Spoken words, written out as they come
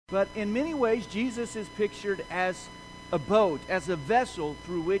But in many ways, Jesus is pictured as a boat, as a vessel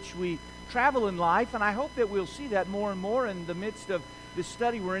through which we travel in life. And I hope that we'll see that more and more in the midst of this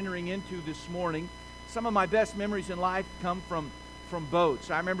study we're entering into this morning. Some of my best memories in life come from boats.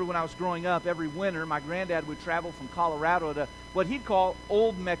 I remember when I was growing up, every winter, my granddad would travel from Colorado to what he'd call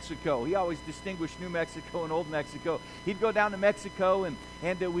Old Mexico. He always distinguished New Mexico and Old Mexico. He'd go down to Mexico,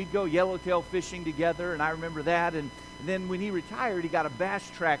 and we'd go yellowtail fishing together, and I remember that. And then when he retired, he got a bass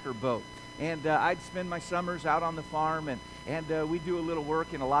tracker boat. And I'd spend my summers out on the farm, and we'd do a little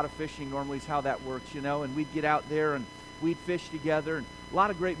work and a lot of fishing normally is how that works, and we'd get out there and we'd fish together. And a lot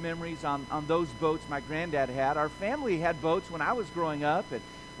of great memories on those boats my granddad had. Our family had boats when I was growing up, and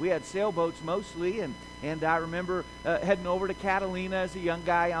we had sailboats mostly, and I remember heading over to Catalina as a young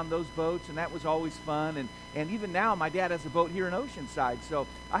guy on those boats, and that was always fun. And even now, my dad has a boat here in Oceanside, so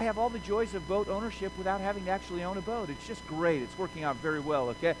I have all the joys of boat ownership without having to actually own a boat. It's just great. It's working out very well,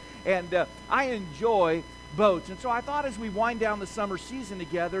 okay? And I enjoy boats. And so I thought as we wind down the summer season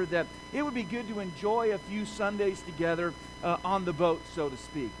together that it would be good to enjoy a few Sundays together on the boat, so to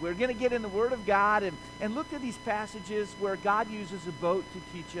speak. We're going to get in the Word of God and look at these passages where God uses a boat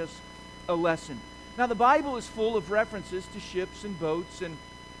to teach us a lesson. Now, the Bible is full of references to ships and boats, and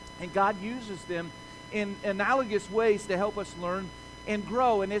God uses them in analogous ways to help us learn and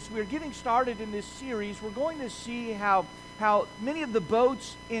grow. And as we're getting started in this series, we're going to see how many of the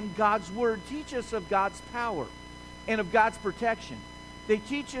boats in God's Word teach us of God's power and of God's protection. They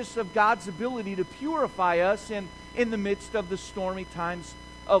teach us of God's ability to purify us in the midst of the stormy times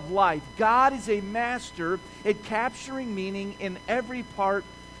of life. God is a master at capturing meaning in every part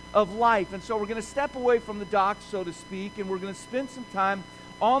of life. And so we're going to step away from the dock, so to speak, and we're going to spend some time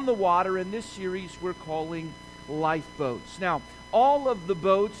on the water in this series we're calling Lifeboats. Now, all of the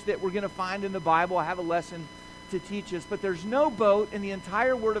boats that we're going to find in the Bible have a lesson to teach us, but there's no boat in the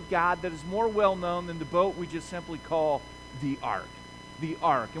entire Word of God that is more well known than the boat we just simply call the Ark. The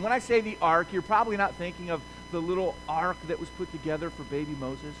Ark. And when I say the Ark, you're probably not thinking of the little ark that was put together for baby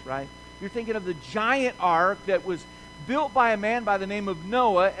Moses, right? You're thinking of the giant ark that was built by a man by the name of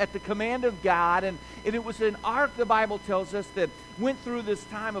Noah at the command of God, and it was an ark, the Bible tells us, that went through this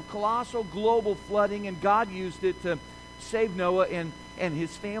time of colossal global flooding, and God used it to save Noah and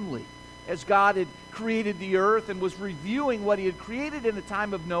his family. As God had created the earth and was reviewing what he had created in the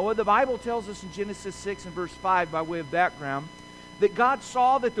time of Noah, the Bible tells us in Genesis 6 and verse 5, by way of background, that God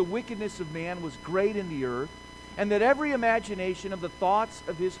saw that the wickedness of man was great in the earth, and that every imagination of the thoughts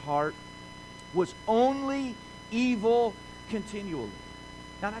of his heart was only evil continually.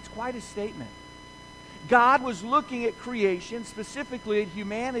 Now that's quite a statement. God was looking at creation, specifically at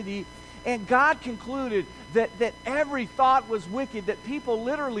humanity, and God concluded that every thought was wicked, that people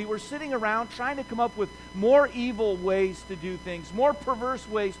literally were sitting around trying to come up with more evil ways to do things, more perverse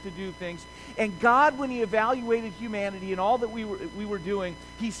ways to do things. And God, when he evaluated humanity and all that we were doing,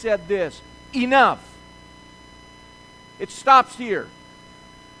 he said this: enough. It stops here.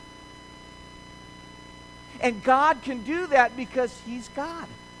 And God can do that because he's God.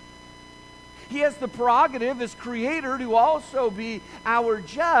 He has the prerogative as creator to also be our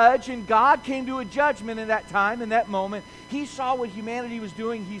judge, and God came to a judgment in that time, in that moment. He saw what humanity was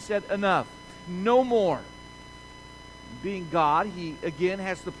doing. He said, enough, no more. Being God, he again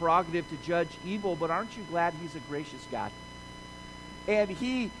has the prerogative to judge evil, but aren't you glad he's a gracious God? And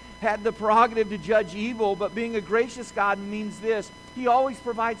he had the prerogative to judge evil, but being a gracious God means this: he always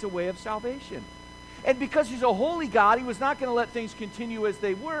provides a way of salvation. And because he's a holy God, he was not going to let things continue as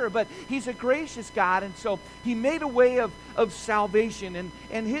they were, but he's a gracious God, and so he made a way of salvation,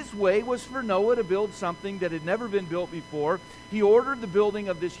 and his way was for Noah to build something that had never been built before. He ordered the building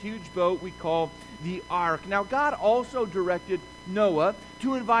of this huge boat we call the Ark. Now, God also directed Noah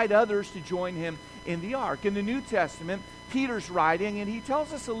to invite others to join him in the Ark. In the New Testament, Peter's writing, and he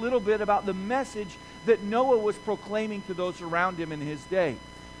tells us a little bit about the message that Noah was proclaiming to those around him in his day.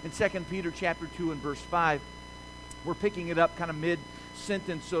 In 2 Peter chapter 2 and verse 5, we're picking it up kind of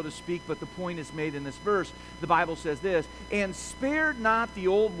mid-sentence, so to speak, but the point is made in this verse. The Bible says this: and spared not the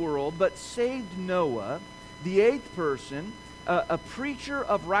old world, but saved Noah, the eighth person, a preacher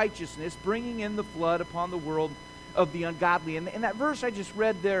of righteousness, bringing in the flood upon the world of the ungodly. And in that verse I just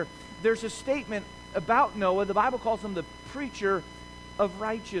read there's a statement about Noah. The Bible calls him the preacher of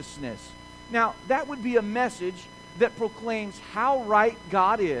righteousness. Now, that would be a message that proclaims how right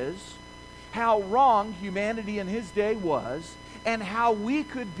God is, how wrong humanity in his day was, and how we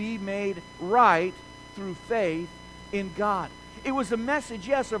could be made right through faith in God. It was a message,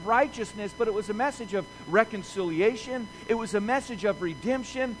 yes, of righteousness, but it was a message of reconciliation. It was a message of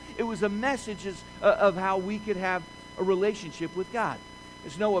redemption. It was a message of how we could have a relationship with God.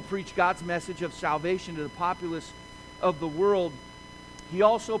 As Noah preached God's message of salvation to the populace of the world, he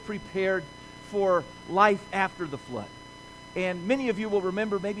also prepared for life after the flood. And many of you will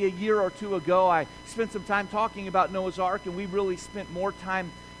remember maybe a year or two ago, I spent some time talking about Noah's Ark, and we really spent more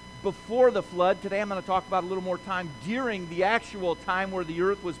time before the flood. Today I'm going to talk about a little more time during the actual time where the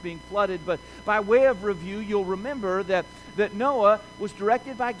earth was being flooded. But by way of review, you'll remember that Noah was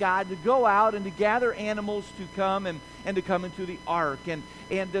directed by God to go out and to gather animals to come and to come into the ark.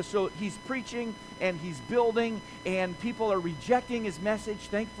 And so he's preaching and he's building, and people are rejecting his message.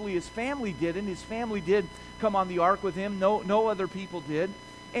 Thankfully, his family didn't. His family did come on the ark with him. No other people did.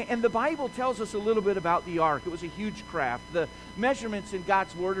 And the Bible tells us a little bit about the ark. It was a huge craft. The measurements in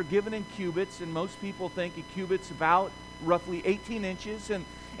God's Word are given in cubits, and most people think a cubit's about roughly 18 inches. And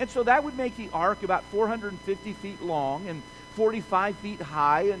so that would make the ark about 450 feet long and 45 feet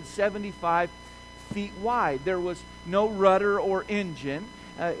high and 75 feet wide. There was no rudder or engine.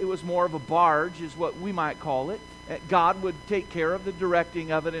 It was more of a barge, is what we might call it. God would take care of the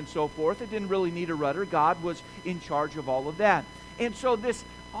directing of it and so forth. It didn't really need a rudder. God was in charge of all of that. And so this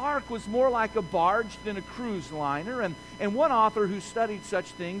ark was more like a barge than a cruise liner. And one author who studied such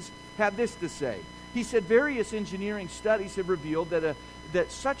things had this to say. He said, various engineering studies have revealed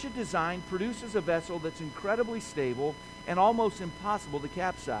that such a design produces a vessel that's incredibly stable and almost impossible to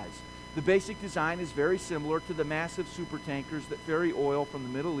capsize. The basic design is very similar to the massive supertankers that ferry oil from the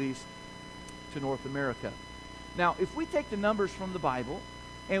Middle East to North America. Now, if we take the numbers from the Bible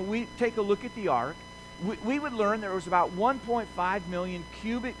and we take a look at the ark, we would learn there was about 1.5 million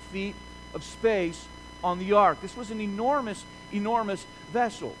cubic feet of space on the ark. This was an enormous, enormous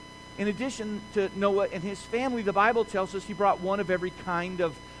vessel. In addition to Noah and his family, the Bible tells us he brought one of every kind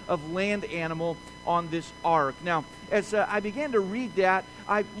of land animal on this ark. Now, as I began to read that,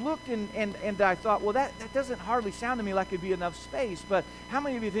 I looked and I thought, well, that doesn't hardly sound to me like it'd be enough space. But how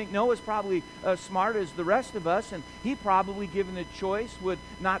many of you think Noah's probably smart as the rest of us, and he probably, given a choice, would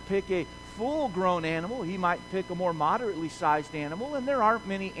not pick a full-grown animal? He might pick a more moderately sized animal, and there aren't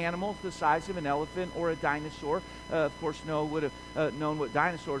many animals the size of an elephant or a dinosaur. Of course, Noah would have known what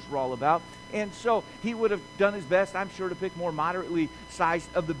dinosaurs were all about, and so he would have done his best, I'm sure, to pick more moderately sized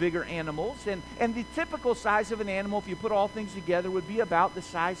of the bigger animals. And the typical size of an animal, if you put all things together, would be about the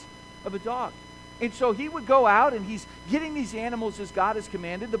size of a dog. And so he would go out, and he's getting these animals as God has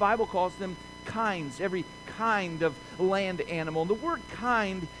commanded. The Bible calls them kinds, every kind of land animal. And the word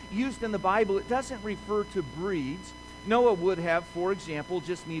kind used in the Bible, it doesn't refer to breeds. Noah would have, for example,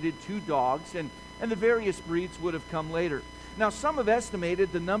 just needed 2 dogs, and the various breeds would have come later. Now, some have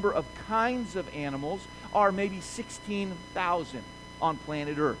estimated the number of kinds of animals are maybe 16,000 on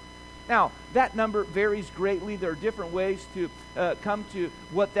planet Earth. Now, that number varies greatly. There are different ways to come to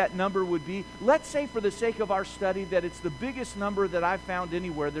what that number would be. Let's say, for the sake of our study, that it's the biggest number that I've found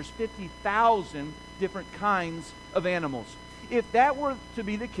anywhere. There's 50,000 different kinds of animals. If that were to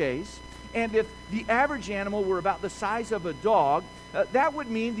be the case, and if the average animal were about the size of a dog, that would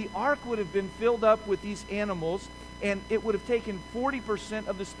mean the ark would have been filled up with these animals, and it would have taken 40%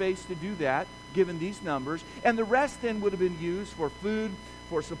 of the space to do that, given these numbers, and the rest then would have been used for food,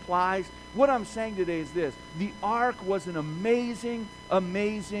 for supplies. What I'm saying today is this: the ark was an amazing,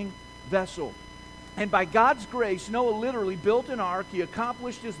 amazing vessel. And by God's grace, Noah literally built an ark. He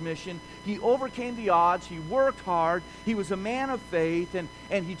accomplished his mission. He overcame the odds. He worked hard. He was a man of faith,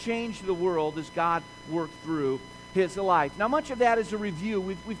 and he changed the world as God worked through his life. Now, much of that is a review.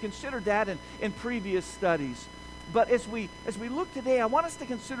 We've considered that in previous studies. But as we look today, I want us to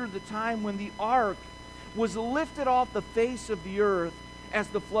consider the time when the ark was lifted off the face of the earth as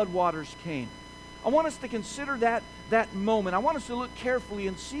the floodwaters came. I want us to consider that moment. I want us to look carefully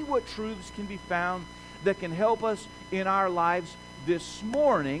and see what truths can be found that can help us in our lives this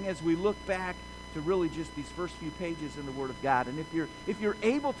morning as we look back to really just these first few pages in the Word of God. And if you're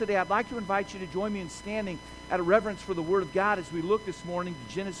able today, I'd like to invite you to join me in standing out of reverence for the Word of God as we look this morning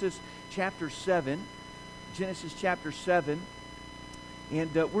to Genesis chapter 7. Genesis chapter 7.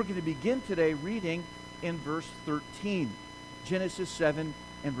 And we're going to begin today reading in verse 13. Genesis 7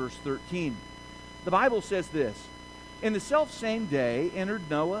 and verse 13. The Bible says this: In the selfsame day entered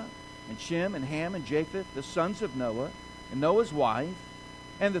Noah and Shem and Ham and Japheth, the sons of Noah, and Noah's wife,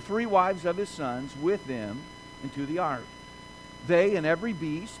 and the 3 wives of his sons with them into the ark. They and every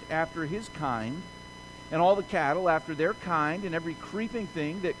beast after his kind, and all the cattle after their kind, and every creeping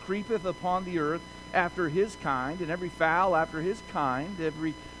thing that creepeth upon the earth after his kind, and every fowl after his kind,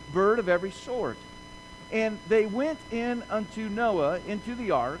 every bird of every sort. And they went in unto Noah into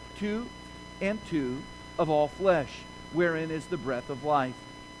the ark, 2 and 2 of all flesh, wherein is the breath of life.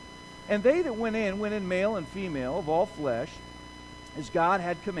 And they that went in male and female of all flesh, as God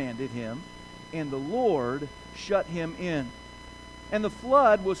had commanded him, and the Lord shut him in. And the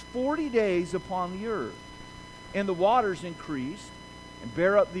flood was 40 days upon the earth. And the waters increased, and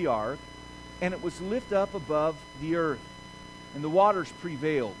bare up the ark, and it was lift up above the earth. And the waters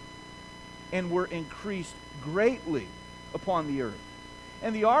prevailed, and were increased greatly upon the earth.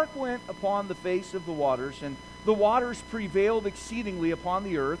 And the ark went upon the face of the waters, and the waters prevailed exceedingly upon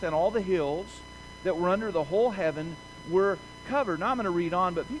the earth, and all the hills that were under the whole heaven were covered. Now I'm going to read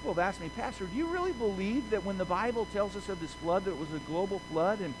on, but people have asked me, Pastor, do you really believe that when the Bible tells us of this flood, that it was a global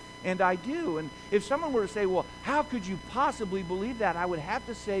flood? And I do. And if someone were to say, well, how could you possibly believe that? I would have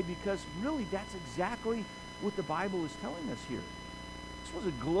to say, because really that's exactly what the Bible is telling us here. This was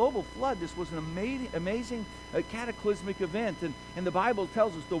a global flood. This was an amazing cataclysmic event. And the Bible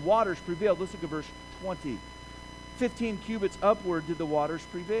tells us the waters prevailed. Let's look at verse 20. 15 cubits upward did the waters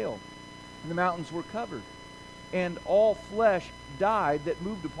prevail, and the mountains were covered. And all flesh died that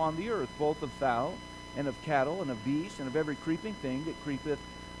moved upon the earth, both of fowl, and of cattle, and of beasts, and of every creeping thing that creepeth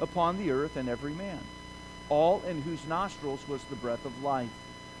upon the earth, and every man. All in whose nostrils was the breath of life.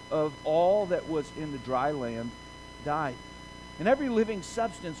 Of all that was in the dry land died. And every living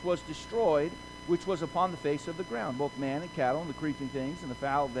substance was destroyed, which was upon the face of the ground, both man and cattle, and the creeping things, and the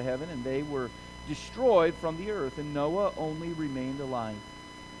fowl of the heaven, and they were destroyed from the earth. And Noah only remained alive,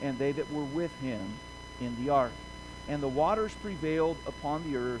 and they that were with him in the ark. And the waters prevailed upon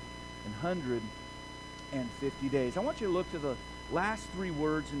the earth 150 days. I want you to look to the last three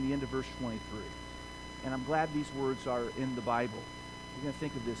words in the end of verse 23. And I'm glad these words are in the Bible. We're going to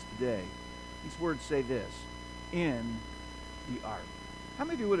think of this today. These words say this: in the ark. How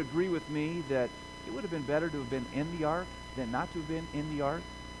many of you would agree with me that it would have been better to have been in the ark than not to have been in the ark?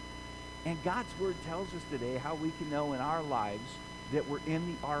 And God's word tells us today how we can know in our lives that we're in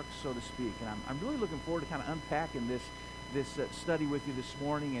the ark, so to speak. And I'm really looking forward to kind of unpacking this study with you this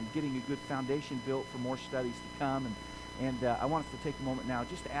morning and getting a good foundation built for more studies to come. And I want us to take a moment now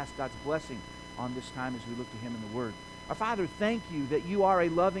just to ask God's blessing on this time as we look to him in the Word. Our Father, thank you that you are a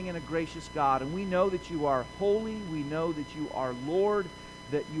loving and a gracious God, and we know that you are holy, we know that you are Lord,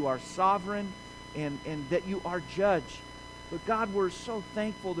 that you are sovereign, and that you are judge. But God, we're so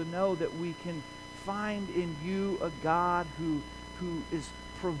thankful to know that we can find in you a God who is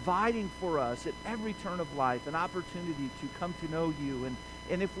providing for us at every turn of life an opportunity to come to know you,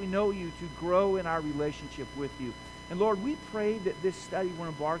 and if we know you, to grow in our relationship with you. And Lord, we pray that this study we're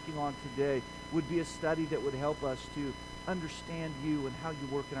embarking on today would be a study that would help us to understand you and how you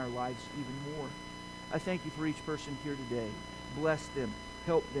work in our lives even more. I thank you for each person here today. Bless them,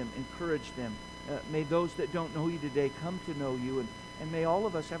 help them, encourage them. May those that don't know you today come to know you, and may all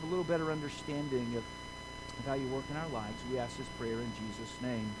of us have a little better understanding of how you work in our lives. We ask this prayer in Jesus'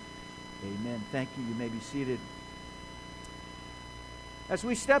 name. Amen. Thank you. You may be seated. As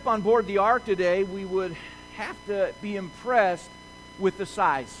we step on board the ark today, we would have to be impressed with the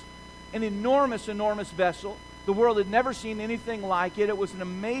size. An enormous, enormous vessel. The world had never seen anything like it. It was an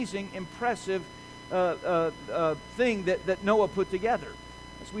amazing, impressive thing that Noah put together.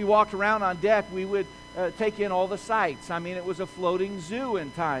 As we walked around on deck, we would take in all the sights. I mean, it was a floating zoo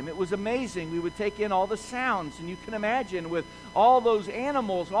in time. It was amazing. We would take in all the sounds, and you can imagine with all those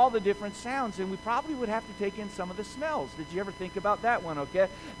animals, all the different sounds, and we probably would have to take in some of the smells. Did you ever think about that one, okay?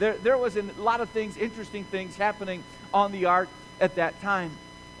 There was a lot of things, interesting things happening on the ark at that time.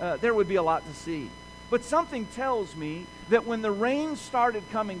 There would be a lot to see. But something tells me that when the rain started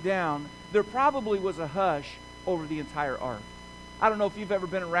coming down, there probably was a hush over the entire ark. I don't know if you've ever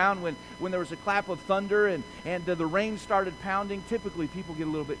been around when there was a clap of thunder and the rain started pounding. Typically, people get a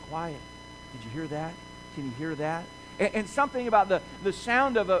little bit quiet. Did you hear that? Can you hear that? And something about the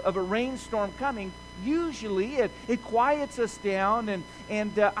sound of a rainstorm coming, usually it quiets us down.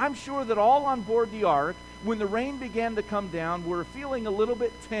 And I'm sure that all on board the ark, when the rain began to come down, were feeling a little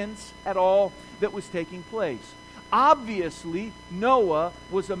bit tense at all that was taking place. Obviously, Noah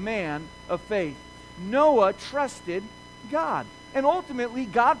was a man of faith. Noah trusted God. And ultimately,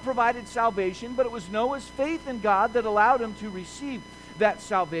 God provided salvation, but it was Noah's faith in God that allowed him to receive that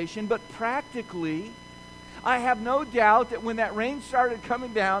salvation. But practically, I have no doubt that when that rain started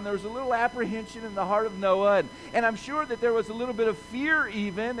coming down, there was a little apprehension in the heart of Noah, and I'm sure that there was a little bit of fear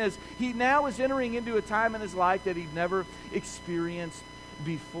even, as he now is entering into a time in his life that he'd never experienced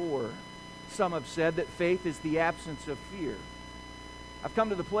before. Some have said that faith is the absence of fear. I've come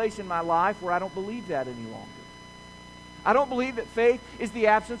to the place in my life where I don't believe that any longer. I don't believe that faith is the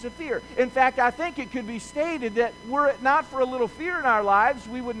absence of fear. In fact, I think it could be stated that were it not for a little fear in our lives,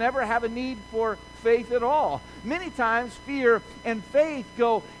 we would never have a need for faith at all. Many times, fear and faith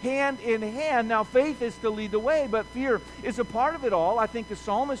go hand in hand. Now, faith is to lead the way, but fear is a part of it all. I think the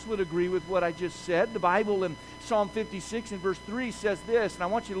psalmist would agree with what I just said. The Bible in Psalm 56 and verse 3 says this, and I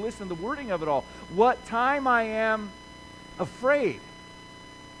want you to listen to the wording of it all. What time I am afraid,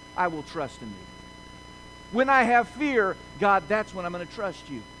 I will trust in thee. When I have fear, God, that's when I'm going to trust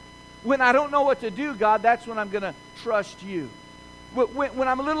you. When I don't know what to do, God, that's when I'm going to trust you. When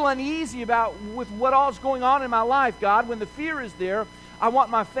I'm a little uneasy with what all's going on in my life, God, when the fear is there, I want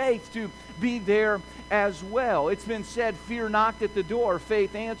my faith to be there as well. It's been said, fear knocked at the door,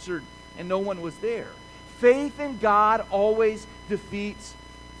 faith answered, and no one was there. Faith in God always defeats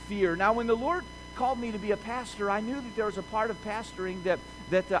fear. Now, when the Lord called me to be a pastor, I knew that there was a part of pastoring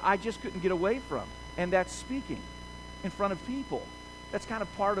that I just couldn't get away from. And that's speaking in front of people. That's kind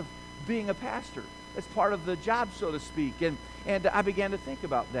of part of being a pastor. That's part of the job, so to speak. And I began to think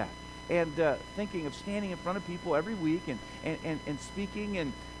about that. And thinking of standing in front of people every week and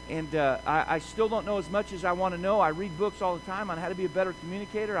speaking. And I still don't know as much as I want to know. I read books all the time on how to be a better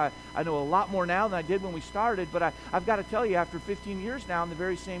communicator. I know a lot more now than I did when we started. But I've got to tell you, after 15 years now in the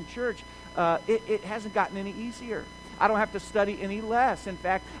very same church, it hasn't gotten any easier. I don't have to study any less. In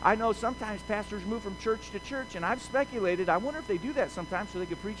fact, I know sometimes pastors move from church to church, and I've speculated, I wonder if they do that sometimes so they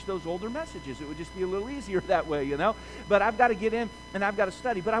could preach those older messages. It would just be a little easier that way, you know. But I've got to get in, and I've got to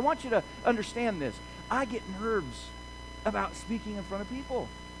study. But I want you to understand this. I get nerves about speaking in front of people.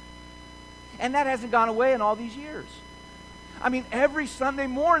 And that hasn't gone away in all these years. I mean, every Sunday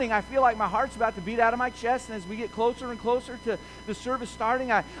morning, I feel like my heart's about to beat out of my chest, and as we get closer and closer to the service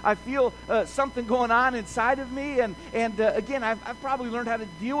starting, I feel something going on inside of me, and again, I've probably learned how to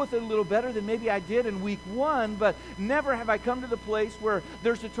deal with it a little better than maybe I did in week one, but never have I come to the place where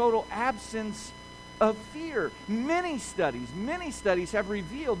there's a total absence of fear. Many studies have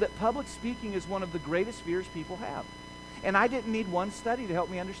revealed that public speaking is one of the greatest fears people have. And I didn't need one study to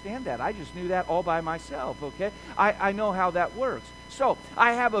help me understand that. I just knew that all by myself, okay? I know how that works. So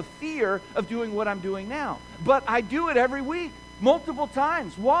I have a fear of doing what I'm doing now. But I do it every week, multiple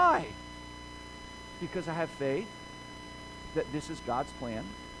times. Why? Because I have faith that this is God's plan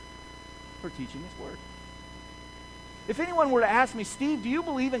for teaching His Word. If anyone were to ask me, Steve, do you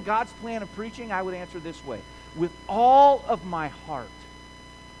believe in God's plan of preaching? I would answer this way. With all of my heart.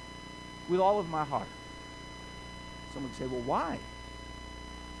 With all of my heart. Someone would say, well, why?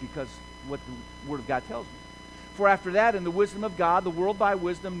 Because what the Word of God tells me. For after that, in the wisdom of God, the world by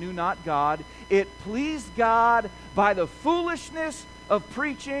wisdom knew not God. It pleased God by the foolishness of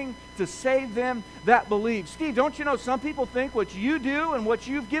preaching to save them that believe. Steve, don't you know some people think what you do and what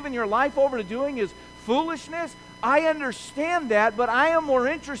you've given your life over to doing is foolishness? I understand that, but I am more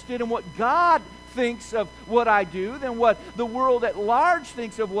interested in what God thinks of what I do than what the world at large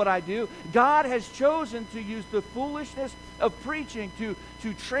thinks of what I do. God has chosen to use the foolishness of preaching to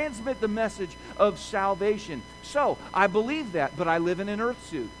transmit the message of salvation. So, I believe that, but I live in an earth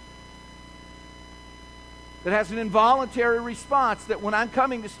suit that has an involuntary response that when I'm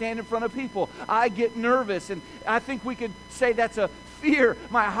coming to stand in front of people, I get nervous, and I think we could say that's a fear.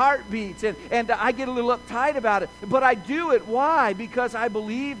 My heart beats, and I get a little uptight about it. But I do it. Why? Because I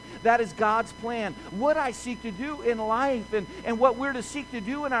believe that is God's plan. What I seek to do in life and what we're to seek to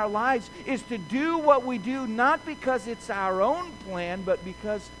do in our lives is to do what we do not because it's our own plan, but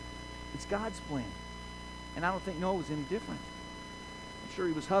because it's God's plan. And I don't think Noah was any different. I'm sure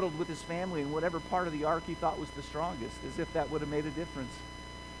he was huddled with his family in whatever part of the ark he thought was the strongest, as if that would have made a difference.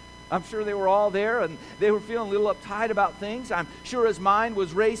 I'm sure they were all there, and they were feeling a little uptight about things. I'm sure his mind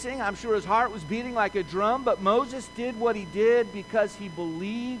was racing. I'm sure his heart was beating like a drum. But Moses did what he did because he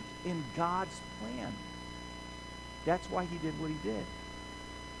believed in God's plan. That's why he did what he did.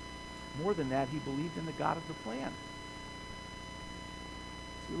 More than that, he believed in the God of the plan.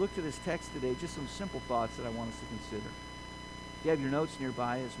 As we look to this text today, just some simple thoughts that I want us to consider. If you have your notes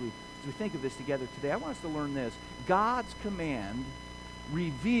nearby as we think of this together today, I want us to learn this. God's command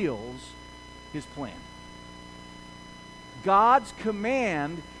reveals His plan. God's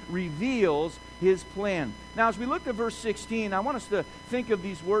command reveals His plan. Now, as we look at verse 16, I want us to think of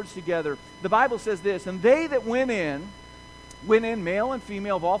these words together. The Bible says this, and they that went in, male and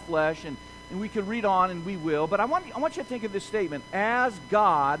female of all flesh, and we could read on, and we will, but I want you to think of this statement, as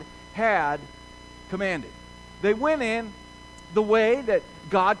God had commanded. They went in the way that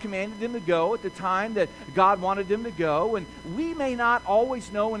God commanded them to go at the time that God wanted them to go. And we may not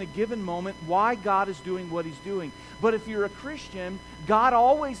always know in a given moment why God is doing what He's doing. But if you're a Christian, God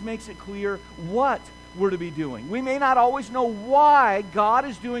always makes it clear what we're to be doing. We may not always know why God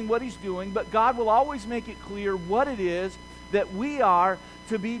is doing what he's doing, but God will always make it clear what it is that we are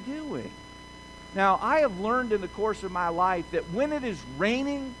to be doing. Now, I have learned in the course of my life that when it is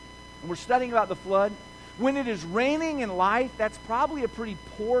raining, and we're studying about the flood, when it is raining in life, that's probably a pretty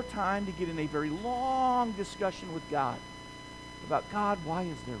poor time to get in a very long discussion with God about, God, why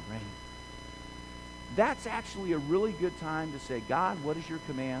is there rain? That's actually a really good time to say, God, what is your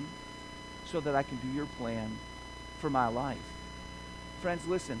command so that I can do your plan for my life? Friends,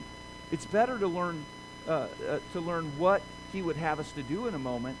 listen, it's better to learn what he would have us to do in a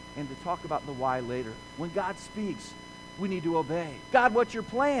moment and to talk about the why later. When God speaks, we need to obey. God, what's your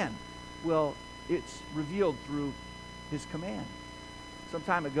plan? Well, it's revealed through his command. Some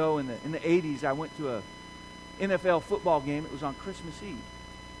time ago in the 80s, I went to a NFL football game. It was on Christmas Eve.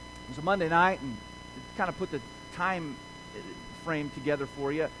 It was a Monday night, and to kind of put the time frame together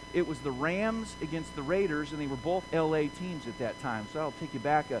for you, it was the Rams against the Raiders, and they were both LA teams at that time. So I'll take you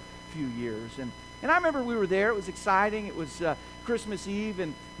back a few years. And I remember we were there. It was exciting. It was Christmas Eve,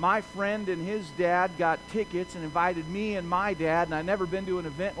 and my friend and his dad got tickets and invited me and my dad, and I'd never been to an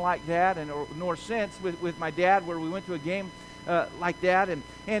event like that, nor since with my dad where we went to a game like that.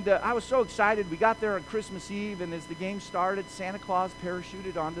 And I was so excited. We got there on Christmas Eve, and as the game started, Santa Claus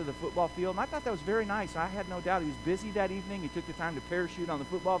parachuted onto the football field, and I thought that was very nice. I had no doubt he was busy that evening. He took the time to parachute on the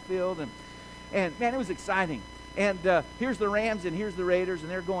football field, and man, it was exciting. And here's the Rams and here's the Raiders, and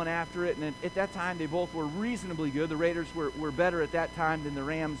they're going after it. And at that time, they both were reasonably good. The Raiders were better at that time than the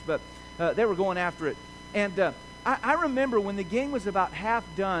Rams, but they were going after it. And I remember when the game was about half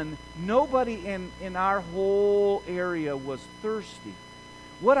done, nobody in our whole area was thirsty.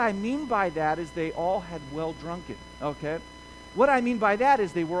 What I mean by that is they all had well drunken, okay? What I mean by that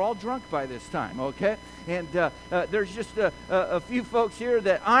is they were all drunk by this time, okay? And there's just a few folks here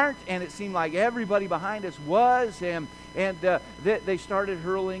that aren't, and it seemed like everybody behind us was, and they started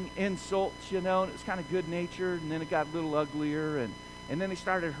hurling insults, and it was kind of good-natured, and then it got a little uglier, and then they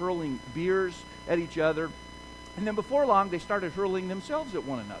started hurling beers at each other, and then before long, they started hurling themselves at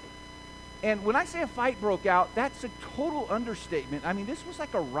one another. And when I say a fight broke out, that's a total understatement. I mean, this was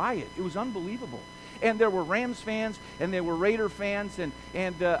like a riot. It was unbelievable. And there were Rams fans, and there were Raider fans,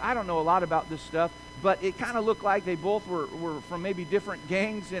 and I don't know a lot about this stuff, but it kind of looked like they both were from maybe different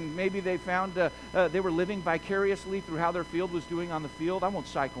gangs, and maybe they found they were living vicariously through how their field was doing on the field. I won't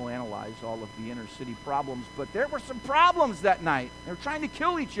psychoanalyze all of the inner city problems, but there were some problems that night. They were trying to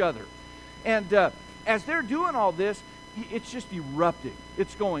kill each other. And as they're doing all this, it's just erupting.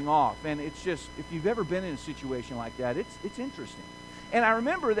 It's going off. And it's just, if you've ever been in a situation like that, it's interesting. And I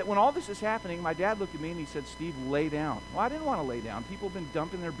remember that when all this is happening, my dad looked at me and he said, Steve, lay down. Well, I didn't want to lay down. People have been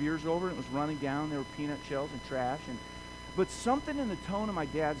dumping their beers over, and it was running down. There were peanut shells and trash. But something in the tone of my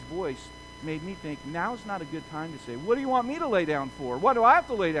dad's voice made me think, now's not a good time to say, what do you want me to lay down for? Why do I have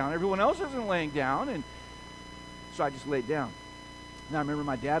to lay down? Everyone else isn't laying down. And so I just laid down. And I remember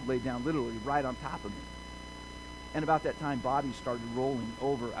my dad laid down literally right on top of me. And about that time, bodies started rolling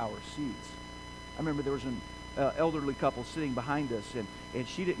over our seats. I remember there was an elderly couple sitting behind us, and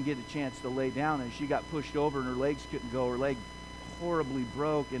she didn't get a chance to lay down, and she got pushed over, and her legs couldn't go. Her leg horribly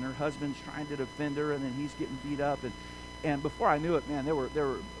broke, and her husband's trying to defend her, and then he's getting beat up. And before I knew it, man, there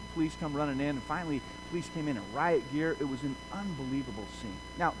were police come running in, and finally police came in riot gear. It was an unbelievable scene.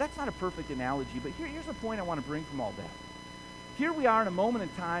 Now, that's not a perfect analogy, but here's the point I want to bring from all that. Here we are in a moment in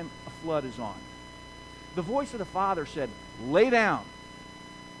time, a flood is on. The voice of the Father said, lay down.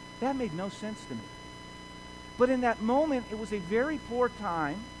 That made no sense to me. But in that moment, it was a very poor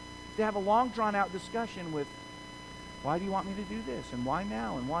time to have a long, drawn-out discussion with, why do you want me to do this? And why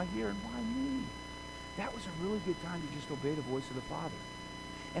now? And why here? And why me? That was a really good time to just obey the voice of the Father.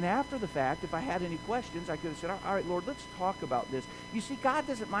 And after the fact, if I had any questions, I could have said, all right, Lord, let's talk about this. You see, God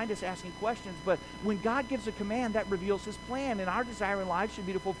doesn't mind us asking questions, but when God gives a command, that reveals his plan. And our desire in life should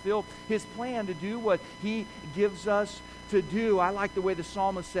be to fulfill his plan, to do what he gives us to do. I like the way the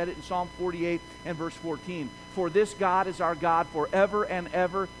psalmist said it in Psalm 48 and verse 14. For this God is our God forever and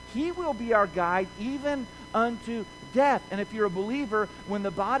ever. He will be our guide even unto death. And if you're a believer, when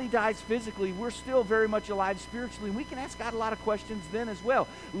the body dies physically, we're still very much alive spiritually. And we can ask God a lot of questions then as well.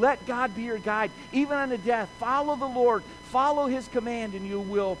 Let God be your guide, even unto death. Follow the Lord. Follow his command, and you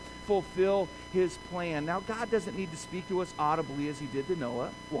will fulfill his plan. Now, God doesn't need to speak to us audibly as he did to Noah.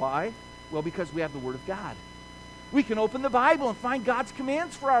 Why? Well, because we have the Word of God. We can open the Bible and find God's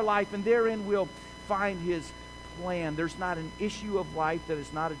commands for our life, and therein we'll find his plan. There's not an issue of life that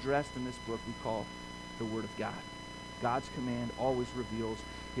is not addressed in this book we call the Word of God. God's command always reveals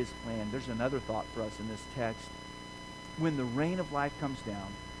his plan. There's another thought for us in this text. When the rain of life comes down,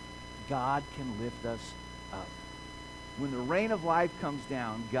 God can lift us up. When the rain of life comes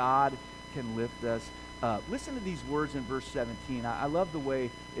down, God can lift us up. Listen to these words in verse 17. I love the way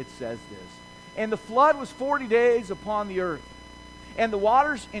it says this. And the flood was 40 days upon the earth, and the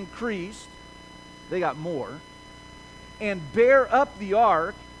waters increased, they got more, and bare up the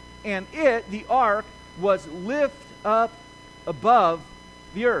ark, and the ark, was lift up above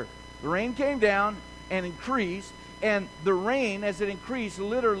the earth. The rain came down and increased, and the rain, as it increased,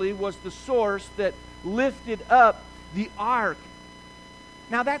 literally was the source that lifted up the ark.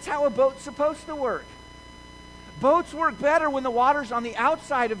 Now that's how a boat's supposed to work. Boats work better when the water's on the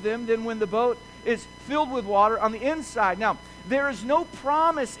outside of them than when the boat is filled with water on the inside. Now, there is no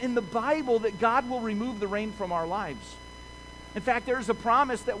promise in the Bible that God will remove the rain from our lives. In fact, there is a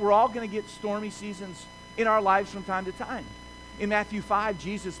promise that we're all going to get stormy seasons in our lives from time to time. In Matthew 5,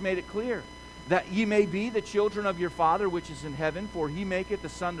 Jesus made it clear that ye may be the children of your Father which is in heaven, for he maketh the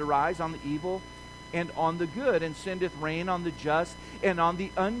sun to rise on the evil and on the good, and sendeth rain on the just and on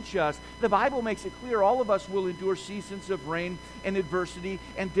the unjust. The Bible makes it clear all of us will endure seasons of rain and adversity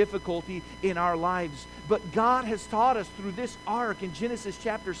and difficulty in our lives. But God has taught us through this ark in Genesis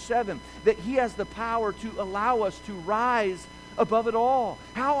chapter 7 that he has the power to allow us to rise above it all.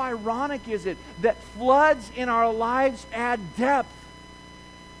 How ironic is it that floods in our lives add depth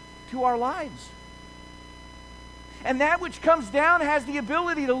to our lives? And that which comes down has the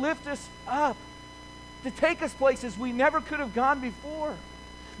ability to lift us up, to take us places we never could have gone before.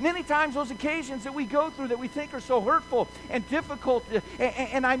 Many times those occasions that we go through that we think are so hurtful and difficult,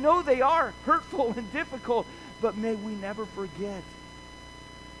 and I know they are hurtful and difficult, but may we never forget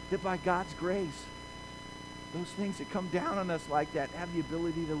that by God's grace, those things that come down on us like that have the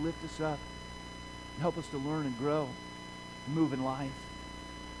ability to lift us up and help us to learn and grow and move in life.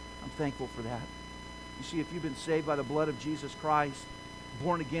 I'm thankful for that. You see, if you've been saved by the blood of Jesus Christ,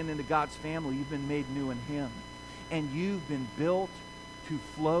 born again into God's family, you've been made new in him. And you've been built to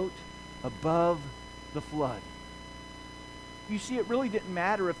float above the flood. You see, it really didn't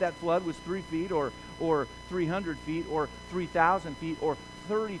matter if that flood was 3 feet or 300 feet or 3,000 feet or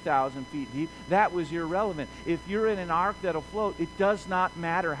 30,000 feet deep. That was irrelevant. If you're in an ark that'll float, it does not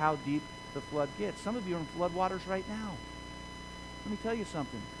matter how deep the flood gets. Some of you are in flood waters right now. Let me tell you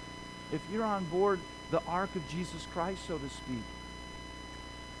something. If you're on board the ark of Jesus Christ, so to speak,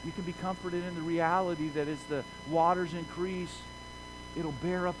 you can be comforted in the reality that as the waters increase, it'll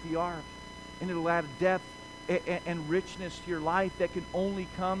bear up the ark, and it'll add depth and richness to your life that can only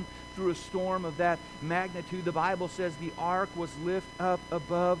come through a storm of that magnitude. The Bible says the ark was lifted up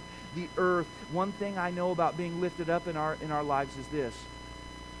above the earth. One thing I know about being lifted up in our lives is this: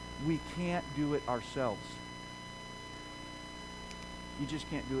 we can't do it ourselves. You just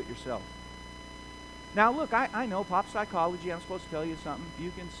can't do it yourself. Now look, I know pop psychology. I'm supposed to tell you something.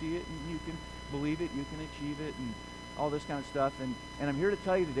 You can see it and you can believe it, you can achieve it, and all this kind of stuff. And I'm here to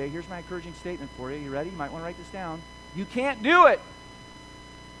tell you today, here's my encouraging statement for you. You ready? You might want to write this down. You can't do it.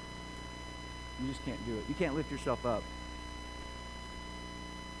 You just can't do it. You can't lift yourself up.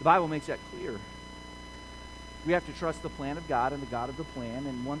 The Bible makes that clear. We have to trust the plan of God and the God of the plan.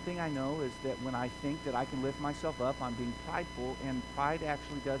 And one thing I know is that when I think that I can lift myself up, I'm being prideful, and pride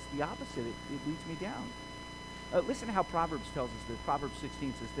actually does the opposite. It leads me down. Listen to how Proverbs tells us this. Proverbs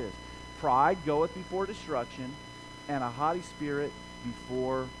 16 says this: pride goeth before destruction, and a haughty spirit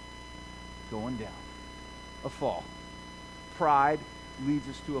before going down. A fall. Pride leads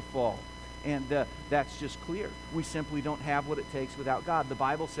us to a fall. And that's just clear. We simply don't have what it takes without God. The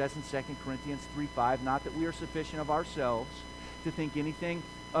Bible says in 2 Corinthians 3:5, not that we are sufficient of ourselves to think anything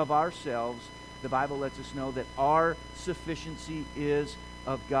of ourselves. The Bible lets us know that our sufficiency is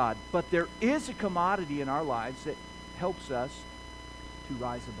of God. But there is a commodity in our lives that helps us to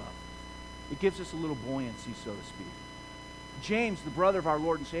rise above. It gives us a little buoyancy, so to speak. James, the brother of our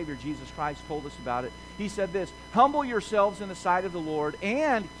Lord and Savior Jesus Christ, told us about it. He said this: humble yourselves in the sight of the Lord,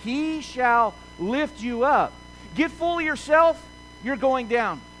 and he shall lift you up. Get full of yourself, you're going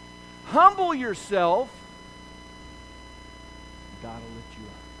down. Humble yourself, God will lift you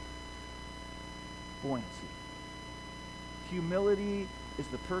up. Buoyancy. Humility is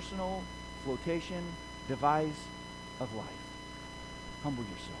the personal flotation device of life. Humble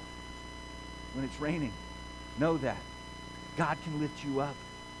yourself. When it's raining, know that God can lift you up.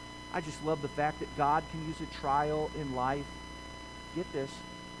 I just love the fact that God can use a trial in life, get this,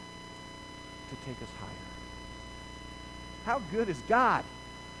 to take us higher. How good is God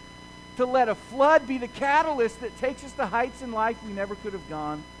to let a flood be the catalyst that takes us to heights in life we never could have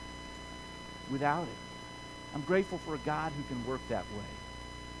gone without it? I'm grateful for a God who can work that way.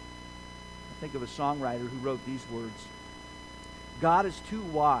 I think of a songwriter who wrote these words: God is too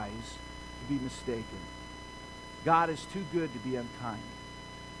wise be mistaken. God is too good to be unkind.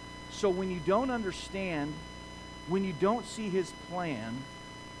 So when you don't understand, when you don't see his plan,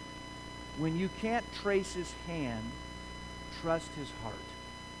 when you can't trace his hand, trust his heart.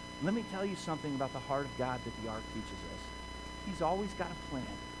 Let me tell you something about the heart of God that the ark teaches us. He's always got a plan.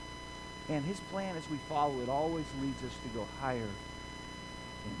 And his plan, as we follow it, always leads us to go higher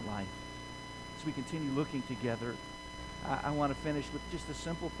in life. As we continue looking together, I want to finish with just a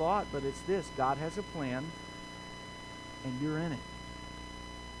simple thought, but it's this. God has a plan, and you're in it.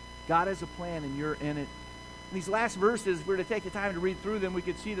 God has a plan, and you're in it. In these last verses, if we were to take the time to read through them, we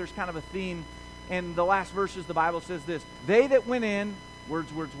could see there's kind of a theme. In the last verses, the Bible says this: they that went in,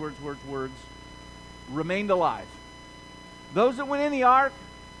 words, remained alive. Those that went in the ark,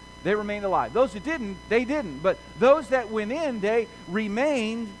 they remained alive. Those that didn't, they didn't. But those that went in, they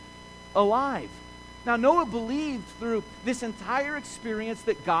remained alive. Now, Noah believed through this entire experience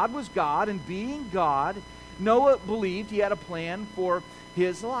that God was God, and being God, Noah believed he had a plan for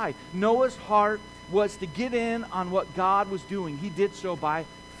his life. Noah's heart was to get in on what God was doing. He did so by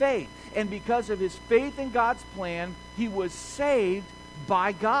faith. And because of his faith in God's plan, he was saved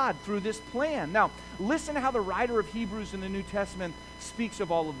by God through this plan. Now, listen to how the writer of Hebrews in the New Testament speaks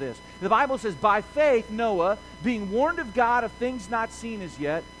of all of this. The Bible says, by faith, Noah, being warned of God of things not seen as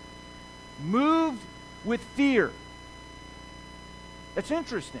yet, moved with fear. That's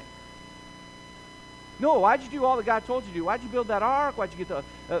interesting. Noah, why'd you do all that God told you to do? Why'd you build that ark? Why'd you get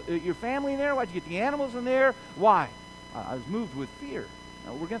your family in there? Why'd you get the animals in there? Why? I was moved with fear.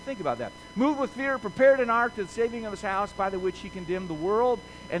 Now, we're going to think about that. Moved with fear, prepared an ark to the saving of his house, by the which he condemned the world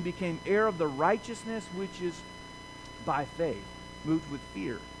and became heir of the righteousness which is by faith. Moved with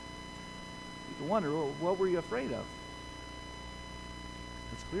fear. You can wonder, well, what were you afraid of?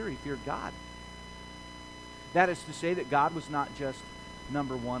 It's clear he feared God. That is to say that God was not just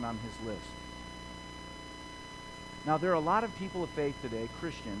number one on his list. Now, there are a lot of people of faith today,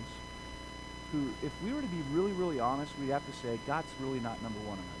 Christians, who, if we were to be really, really honest, we'd have to say, God's really not number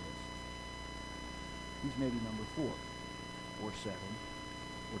one on my list. He's maybe number 4, or 7,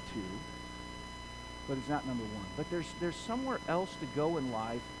 or 2, but he's not number one. But there's somewhere else to go in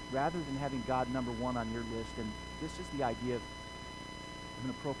life rather than having God number one on your list, and this is the idea of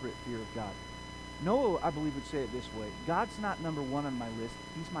an appropriate fear of God. Noah, I believe, would say it this way: God's not number one on my list,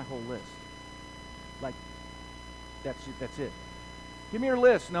 he's my whole list. Like, that's it. Give me your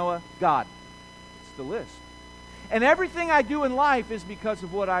list, Noah. God. It's the list. And everything I do in life is because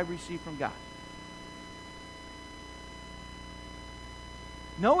of what I receive from God.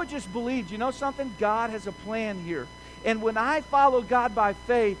 Noah just believed, you know something? God has a plan here. And when I follow God by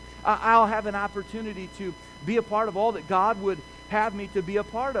faith, I'll have an opportunity to be a part of all that God would have me to be a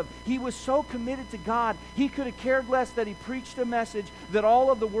part of. He was so committed to God, he could have cared less that he preached a message that all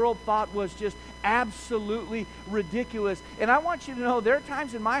of the world thought was just absolutely ridiculous. And I want you to know, there are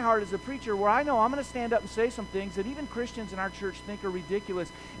times in my heart as a preacher where I know I'm going to stand up and say some things that even Christians in our church think are ridiculous.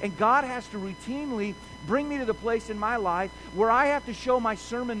 And God has to routinely bring me to the place in my life where I have to show my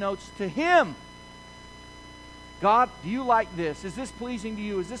sermon notes to him. God, do you like this? Is this pleasing to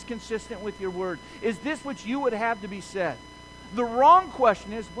you? Is this consistent with your word? Is this what you would have to be said? The wrong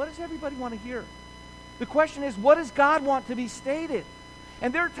question is, what does everybody want to hear? The question is, what does God want to be stated?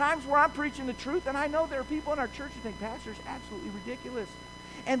 And there are times where I'm preaching the truth, and I know there are people in our church who think Pastor's absolutely ridiculous.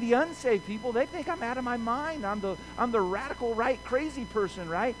 And the unsaved people, they think I'm out of my mind. I'm the radical right crazy person,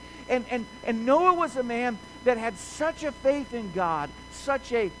 right? And Noah was a man that had such a faith in God,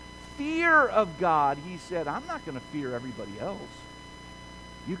 such a fear of God. He said, I'm not going to fear everybody else.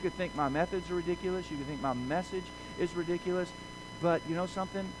 You could think my methods are ridiculous. You could think my message is ridiculous. But you know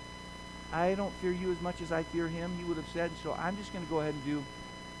something? I don't fear you as much as I fear him, he would have said. So I'm just going to go ahead and do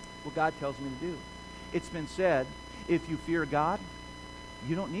what God tells me to do. It's been said, if you fear God,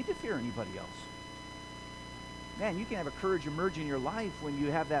 you don't need to fear anybody else. Man, you can have a courage emerge in your life when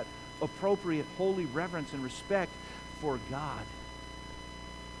you have that appropriate holy reverence and respect for God.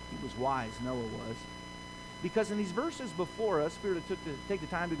 He was wise, Noah was. Because in these verses before us, if we were to take the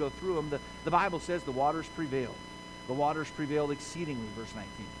time to go through them, the Bible says the waters prevailed. The waters prevailed exceedingly, verse 19.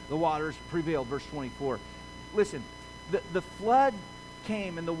 The waters prevailed, verse 24. Listen, the flood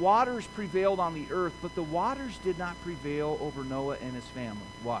came and the waters prevailed on the earth, but the waters did not prevail over Noah and his family.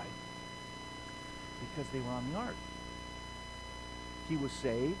 Why? Because they were on the ark. He was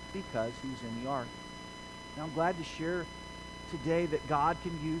saved because he was in the ark. Now I'm glad to share today that God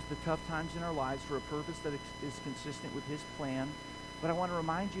can use the tough times in our lives for a purpose that is consistent with his plan. But I want to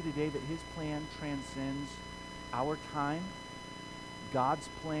remind you today that his plan transcends our time. God's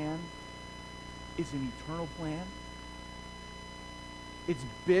plan is an eternal plan. It's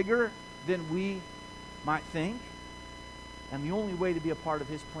bigger than we might think. And the only way to be a part of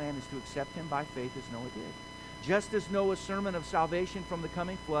his plan is to accept him by faith as Noah did. Just as Noah's sermon of salvation from the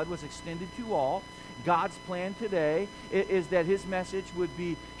coming flood was extended to all, God's plan today is that his message would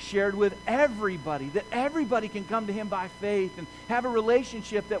be shared with everybody, that everybody can come to him by faith and have a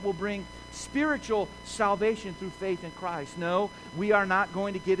relationship that will bring spiritual salvation through faith in Christ. No, we are not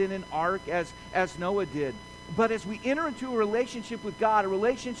going to get in an ark as Noah did. But as we enter into a relationship with God, a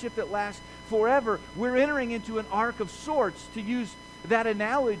relationship that lasts forever, we're entering into an ark of sorts, to use that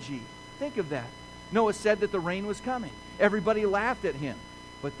analogy. Think of that. Noah said that the rain was coming. Everybody laughed at him,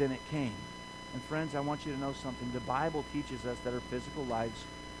 but then it came. And friends, I want you to know something. The Bible teaches us that our physical lives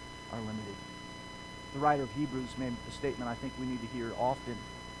are limited. The writer of Hebrews made a statement I think we need to hear often,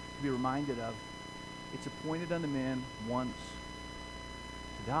 to be reminded of. It's appointed unto men once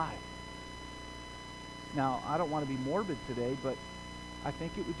to die. Now, I don't want to be morbid today, but I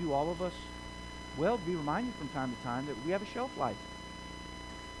think it would do all of us well to be reminded from time to time that we have a shelf life.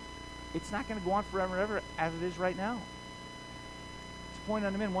 It's not going to go on forever and ever as it is right now. It's appointed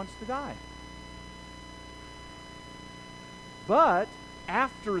unto men once to die. But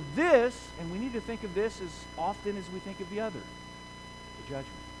after this, and we need to think of this as often as we think of the other, the judgment.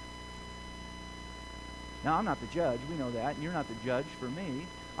 Now, I'm not the judge. We know that. And you're not the judge for me.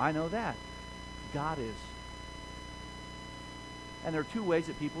 I know that. God is. And there are two ways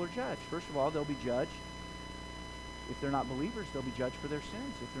that people are judged. First of all, they'll be judged. If they're not believers, they'll be judged for their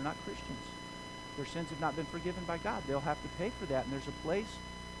sins. If they're not Christians, their sins have not been forgiven by God. They'll have to pay for that. And there's a place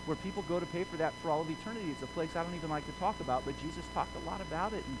where people go to pay for that for all of eternity. It's a place I don't even like to talk about, but Jesus talked a lot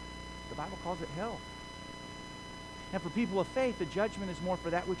about it, and the Bible calls it hell. And for people of faith, the judgment is more for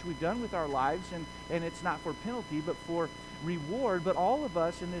that which we've done with our lives, and it's not for penalty, but for reward. But all of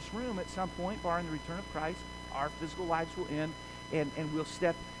us in this room at some point, barring the return of Christ, our physical lives will end, and we'll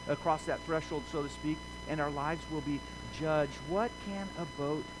step across that threshold, so to speak, and our lives will be judged. What can a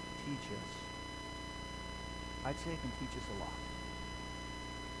boat teach us? I'd say it can teach us a lot.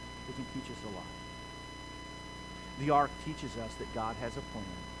 It can teach us a lot. The ark teaches us that God has a plan.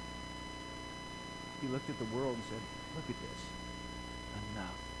 He looked at the world and said, look at this.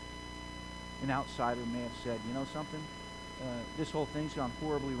 Enough. An outsider may have said, you know something? This whole thing's gone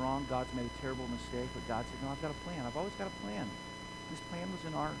horribly wrong. God's made a terrible mistake. But God said, no, I've got a plan. I've always got a plan. This plan was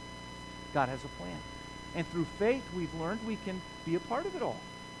in our... God has a plan. And through faith, we've learned we can be a part of it all.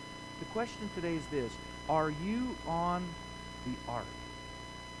 The question today is this. Are you on the ark?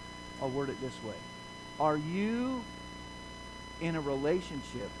 I'll word it this way. Are you in a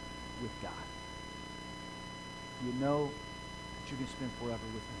relationship with God? You know that you're going to spend forever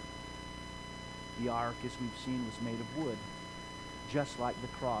with him. The ark, as we've seen, was made of wood, just like the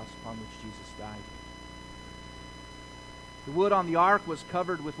cross upon which Jesus died. The wood on the ark was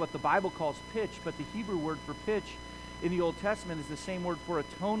covered with what the Bible calls pitch, but the Hebrew word for pitch in the Old Testament is the same word for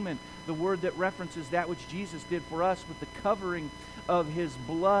atonement, the word that references that which Jesus did for us with the covering of his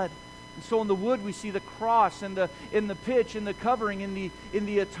blood. And so in the wood we see the cross, and in the pitch, in the covering, in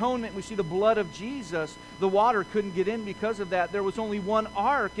the atonement we see the blood of Jesus. The water couldn't get in because of that. There was only one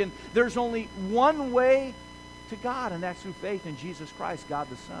ark, and there's only one way to God, and that's through faith in Jesus Christ, God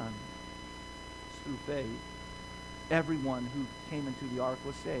the Son. It's through faith. Everyone who came into the ark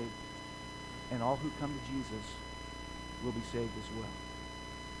was saved, and all who come to Jesus will be saved as well.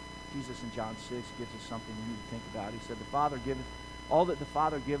 Jesus in John 6 gives us something we need to think about. He said, "The Father giveth, all that the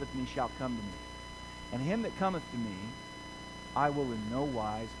Father giveth me shall come to me. And him that cometh to me, I will in no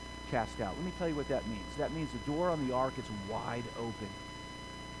wise cast out." Let me tell you what that means. That means the door on the ark is wide open.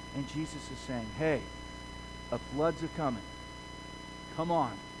 And Jesus is saying, hey, a flood's a-coming. Come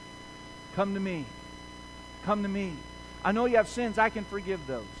on. Come to me. Come to me. I know you have sins. I can forgive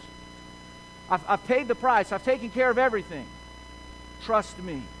those. I've paid the price. I've taken care of everything. Trust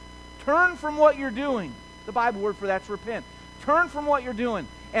me. Turn from what you're doing. The Bible word for that's repent. Turn from what you're doing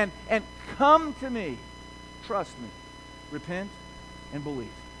and come to me. Trust me. Repent and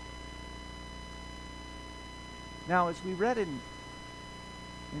believe. Now, as we read in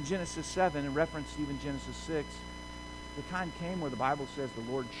Genesis 7, and referenced even Genesis 6, the time came where the Bible says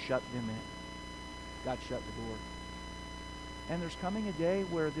the Lord shut them in. God shut the door. And there's coming a day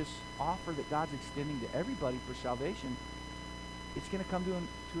where this offer that God's extending to everybody for salvation, it's going to come to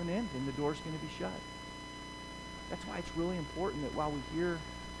an end, and the door's going to be shut. That's why it's really important that while we hear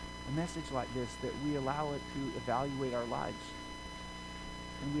a message like this, that we allow it to evaluate our lives.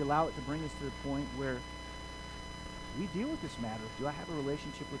 And we allow it to bring us to the point where we deal with this matter. Do I have a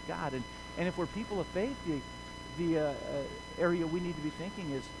relationship with God? And if we're people of faith, the area we need to be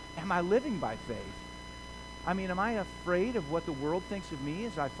thinking is, am I living by faith? I mean, am I afraid of what the world thinks of me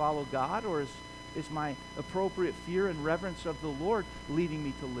as I follow God, or is my appropriate fear and reverence of the Lord leading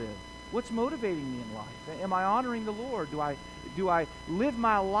me to live? What's motivating me in life? Am I honoring the Lord? Do I live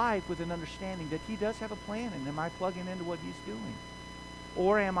my life with an understanding that He does have a plan, and am I plugging into what He's doing?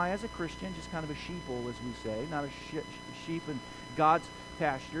 Or am I, as a Christian, just kind of a sheeple, as we say, not a sheep in God's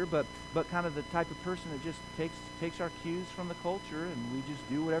pasture, but kind of the type of person that just takes our cues from the culture, and we just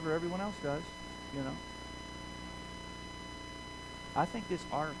do whatever everyone else does, you know? I think this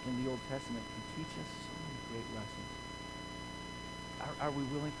ark in the Old Testament can teach us so many great lessons. Are we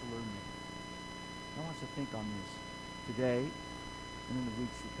willing to learn it? I want us to think on this today and in the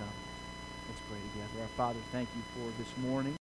weeks to come. Let's pray together. Our Father, thank you for this morning.